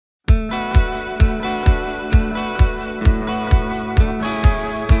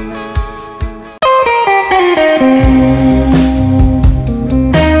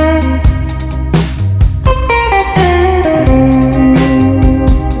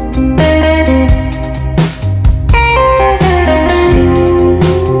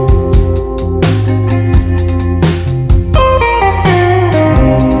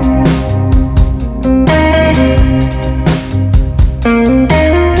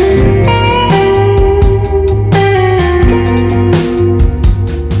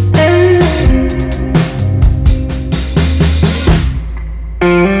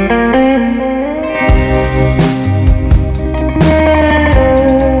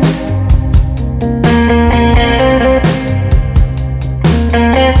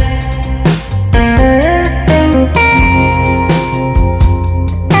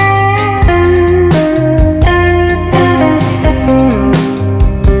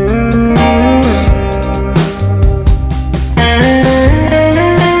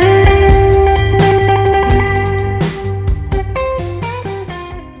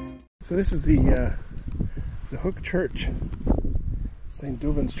this is the Hook Church, St.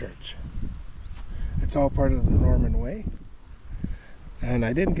 Dubin's Church. It's all part of the Norman Way. And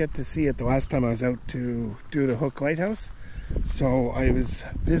I didn't get to see it the last time I was out to do the Hook Lighthouse. So I was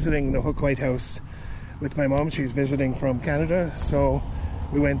visiting the Hook Lighthouse with my mom. She's visiting from Canada. So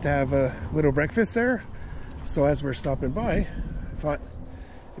we went to have a little breakfast there. So as we're stopping by, I thought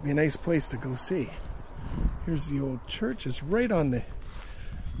it'd be a nice place to go see. Here's the old church. It's right on the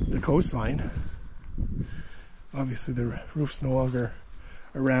coastline. Obviously the roof's no longer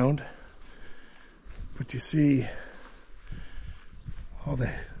around, but you see all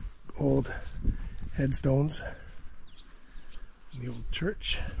the old headstones in the old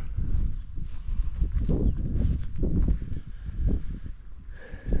church.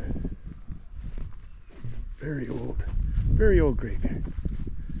 Very old graveyard.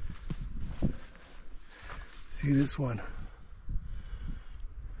 See this one.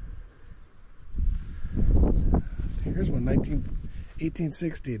 Here's one,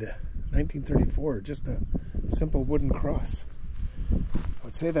 1860 to 1934, just a simple wooden cross. I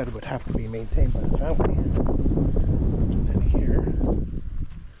would say that it would have to be maintained by the family. And then here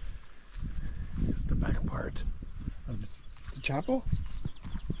is the back part of the chapel.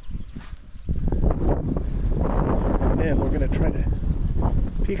 And then we're going to try to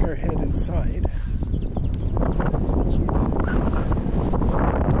peek our head inside.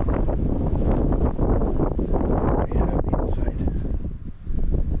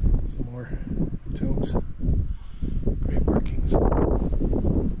 Some more tombs, grave markings.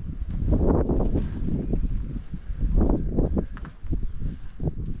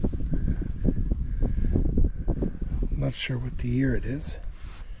 I'm not sure what the year it is.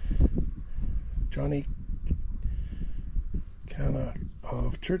 Johnny Canna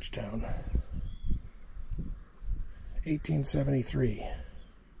of Churchtown, 1873.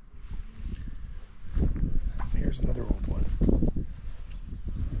 Here's another old one.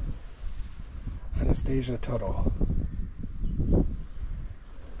 Anastasia Tuttle.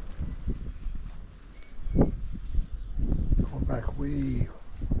 Going back way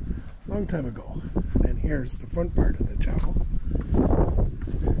long time ago. And then here's the front part of the chapel.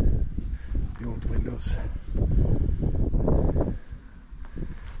 The old windows.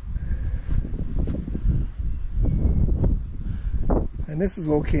 And this is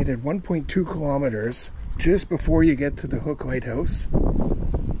located 1.2 kilometers just before you get to the Hook Lighthouse.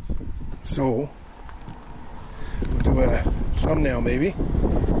 So we'll do a thumbnail maybe.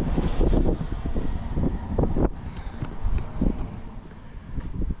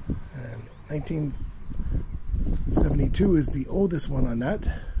 And 1972 is the oldest one on that,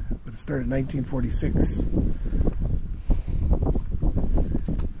 but it started in 1946.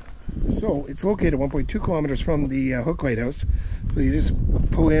 So it's located 1.2 kilometers from the Hook Lighthouse. So you just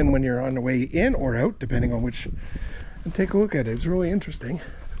pull in when you're on the way in or out, depending on which, and take a look at it. It's really interesting.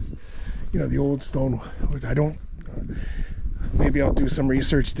 You know, the old stone, which I don't, maybe I'll do some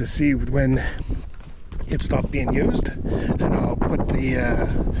research to see when it stopped being used, and I'll put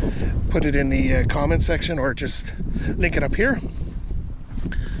it in the comment section or just link it up here.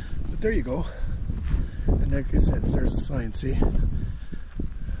 But there you go. And like I said, there's a sign, see?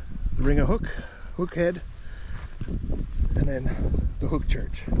 The Ring of Hook, Hook Head, and then the Hook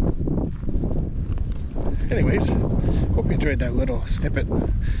Church. Anyways, hope you enjoyed that little snippet,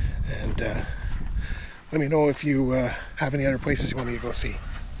 and let me know if you have any other places you want me to go see.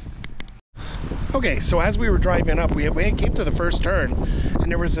 Okay, so as we were driving up, we came to the first turn,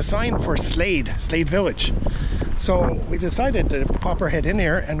 and there was a sign for Slade Village. So we decided to pop our head in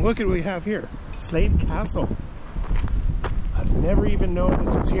here and look at what we have here. Slade Castle. I've never even known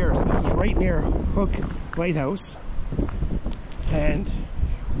this was here. So this is right near Hook Lighthouse. And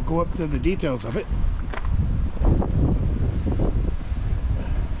we'll go up to the details of it.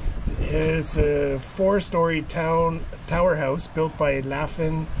 It's a 4-story tower house built by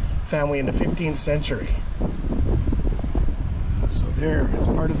Laffin family in the 15th century. So there, it's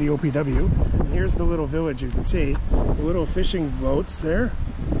part of the OPW. And here's the little village, you can see. The little fishing boats there.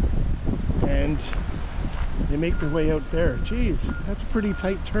 And they make their way out there. Geez, that's a pretty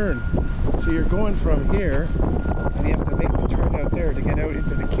tight turn. So you're going from here, and you have to make the turn out there to get out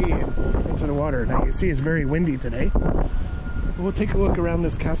into the quay and into the water. Now you see it's very windy today. We'll take a look around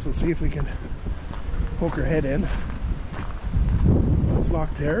this castle, see if we can poke our head in. It's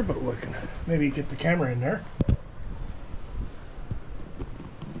locked there, but we can maybe get the camera in there.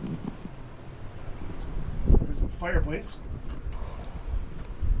 There's a fireplace.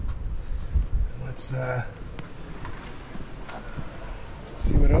 And let's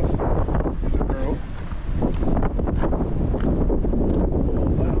see what else. There's a girl. Oh,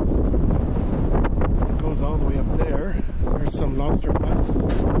 wow.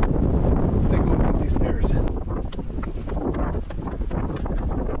 Let's take a look up these stairs. Is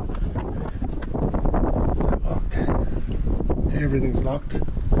that locked? Everything's locked.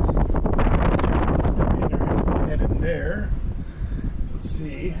 Head in there. Let's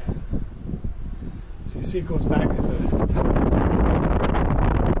see. So you see it goes back as a tunnel.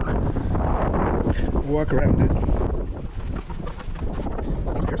 Walk around it.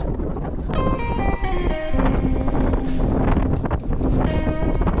 Stairs.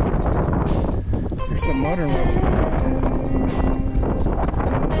 There's some modern ones.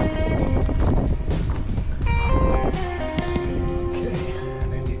 Okay, and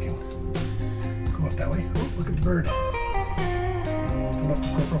then you can go up that way. Oh, look at the bird. Come up, the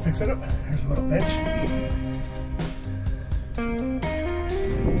GoPro picks it up. There's a little bench.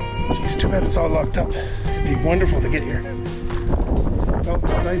 Geez, too bad it's all locked up. It'd be wonderful to get here. South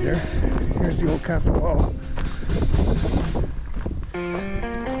side there. Here's the old castle wall.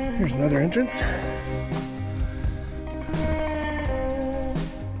 Here's another entrance.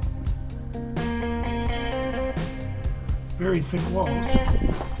 Very thick walls.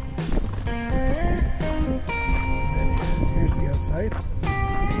 And here's the outside of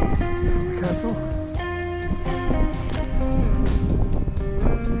the castle.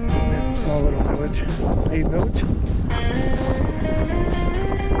 There's a small little village, Slade Village.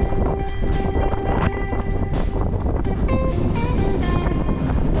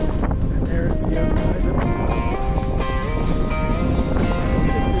 And there's the outside of the castle. I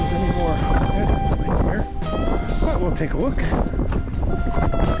don't think there's any more entrances here. But we'll take a look.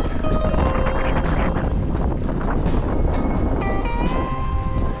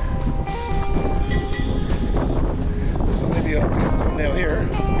 So maybe I'll do a thumbnail here.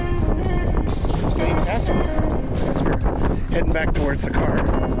 Slade Castle as we're heading back towards the car.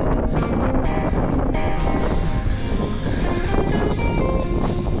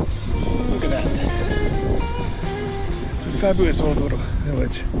 Look at that. It's a fabulous old little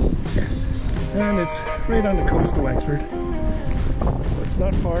village. And it's right on the coast of Wexford. So it's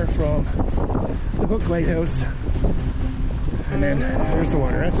not far from the Hook Lighthouse. And then there's the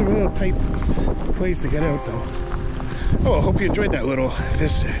water. That's a little tight place to get out though. Oh, I hope you enjoyed that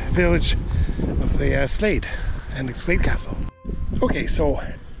this village of the Slade and the Slade Castle. Okay, so,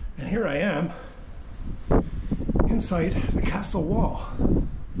 and here I am inside the castle wall.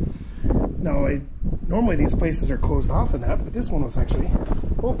 Now, normally these places are closed off and that, but this one was actually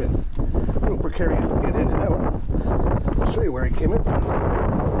open. A little precarious to get in and out. I'll show you where I came in from.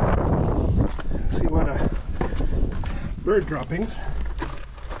 See what bird droppings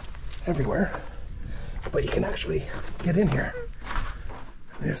everywhere. But you can actually get in here.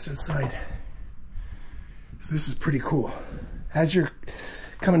 There's this side. So this is pretty cool. As you're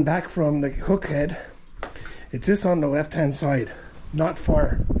coming back from the hook head, it's this on the left hand side, not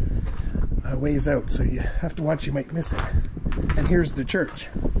far ways out, so you have to watch, you might miss it. And here's the church.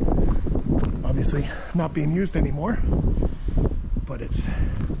 Obviously not being used anymore, but it's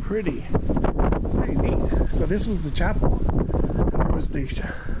pretty neat. So this was the chapel, and there was the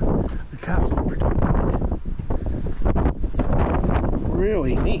castle we're talking about. So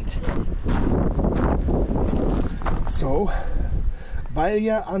really neat. So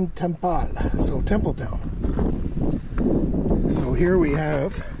Baia an Tempal, so Temple Town. So here we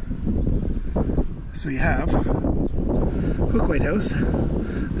have, so you have Hook Lighthouse,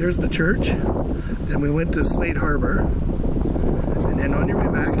 there's the church, then we went to Slade Harbor, and then on your way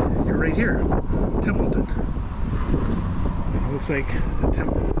back, you're right here, Templeton. And it looks like the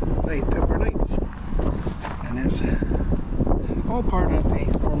Templar Knights. And it's all part of the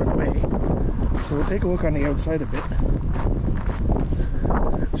Norman Way. So we'll take a look on the outside a bit.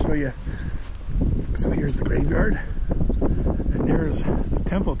 Show you. So here's the graveyard. And there's the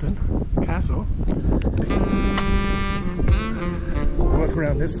Templeton Castle. Look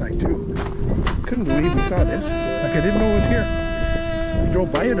around this side too. Couldn't believe we saw this. Like I didn't know it was here. We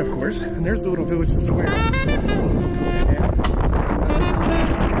drove by it, of course, and there's the little village square. And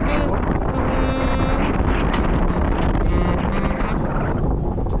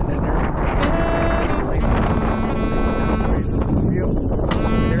then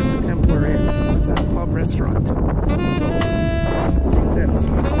there's the Templar Inn. So it's a pub restaurant.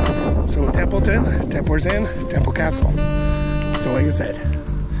 So Templeton, Templar's Inn, Temple Castle. So like I said,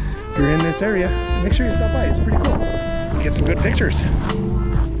 if you're in this area, make sure you stop by. It's pretty cool. Get some good pictures.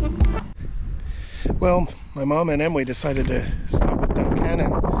 Well, my mom and Emily decided to stop at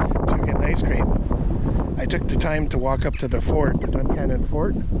Duncannon to get an ice cream. I took the time to walk up to the fort, the Duncannon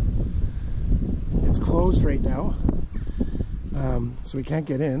Fort. It's closed right now, so we can't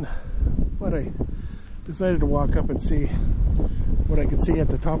get in. But I decided to walk up and see what I could see at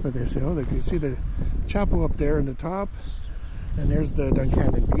the top of this hill. You can see the chapel up there in the top, and there's the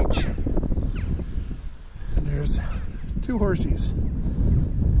Duncannon Beach. And there's two horses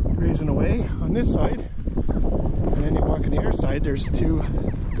grazing away on this side, and then you walk on the other side, there's two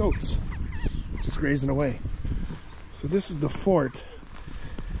goats just grazing away. So this is the fort.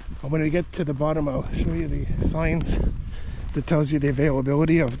 And when we get to the bottom, I'll show you the signs that tells you the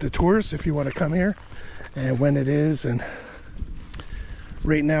availability of the tours if you want to come here and when it is. And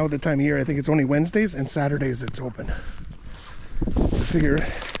right now, the time of year, I think it's only Wednesdays and Saturdays it's open. I figure,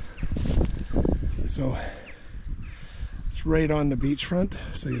 so it's right on the beachfront,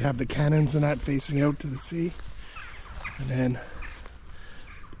 so you have the cannons and that facing out to the sea. And then,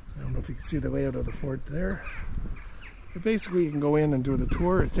 I don't know if you can see the layout of the fort there. But basically you can go in and do the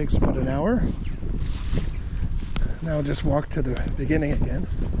tour. It takes about an hour. Now I'll just walk to the beginning again.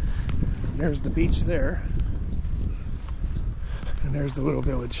 And there's the beach there. And there's the little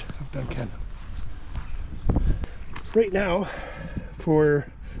village of Duncannon. Right now, for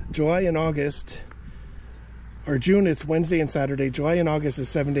July and August, or June, it's Wednesday and Saturday. July and August is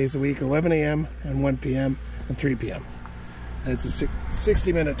 7 days a week, 11 a.m. and 1 p.m. and 3 p.m. And it's a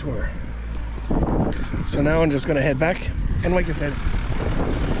 60-minute tour. So now I'm just going to head back. And like I said,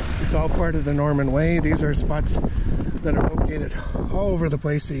 it's all part of the Norman Way. These are spots that are located all over the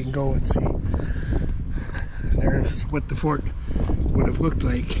place so you can go and see. And there's what the fort would have looked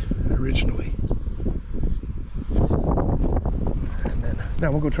like originally. And then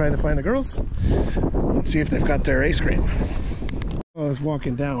now we'll go try to find the girls and see if they've got their ice cream. While I was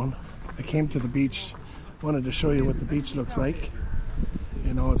walking down, I came to the beach. Wanted to show you what the beach looks like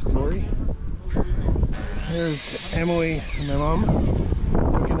in all its glory. There's Emily and my mom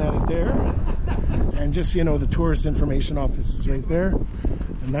looking at it there. And just, you know, the tourist information office is right there.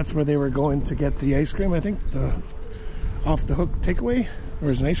 And that's where they were going to get the ice cream, I think. The off the hook takeaway. Or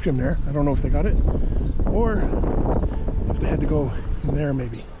there's an ice cream there. I don't know if they got it. Or if they had to go in there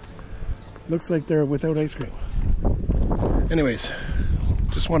maybe. Looks like they're without ice cream. Anyways,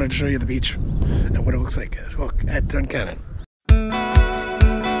 just wanted to show you the beach and what it looks like at Duncannon.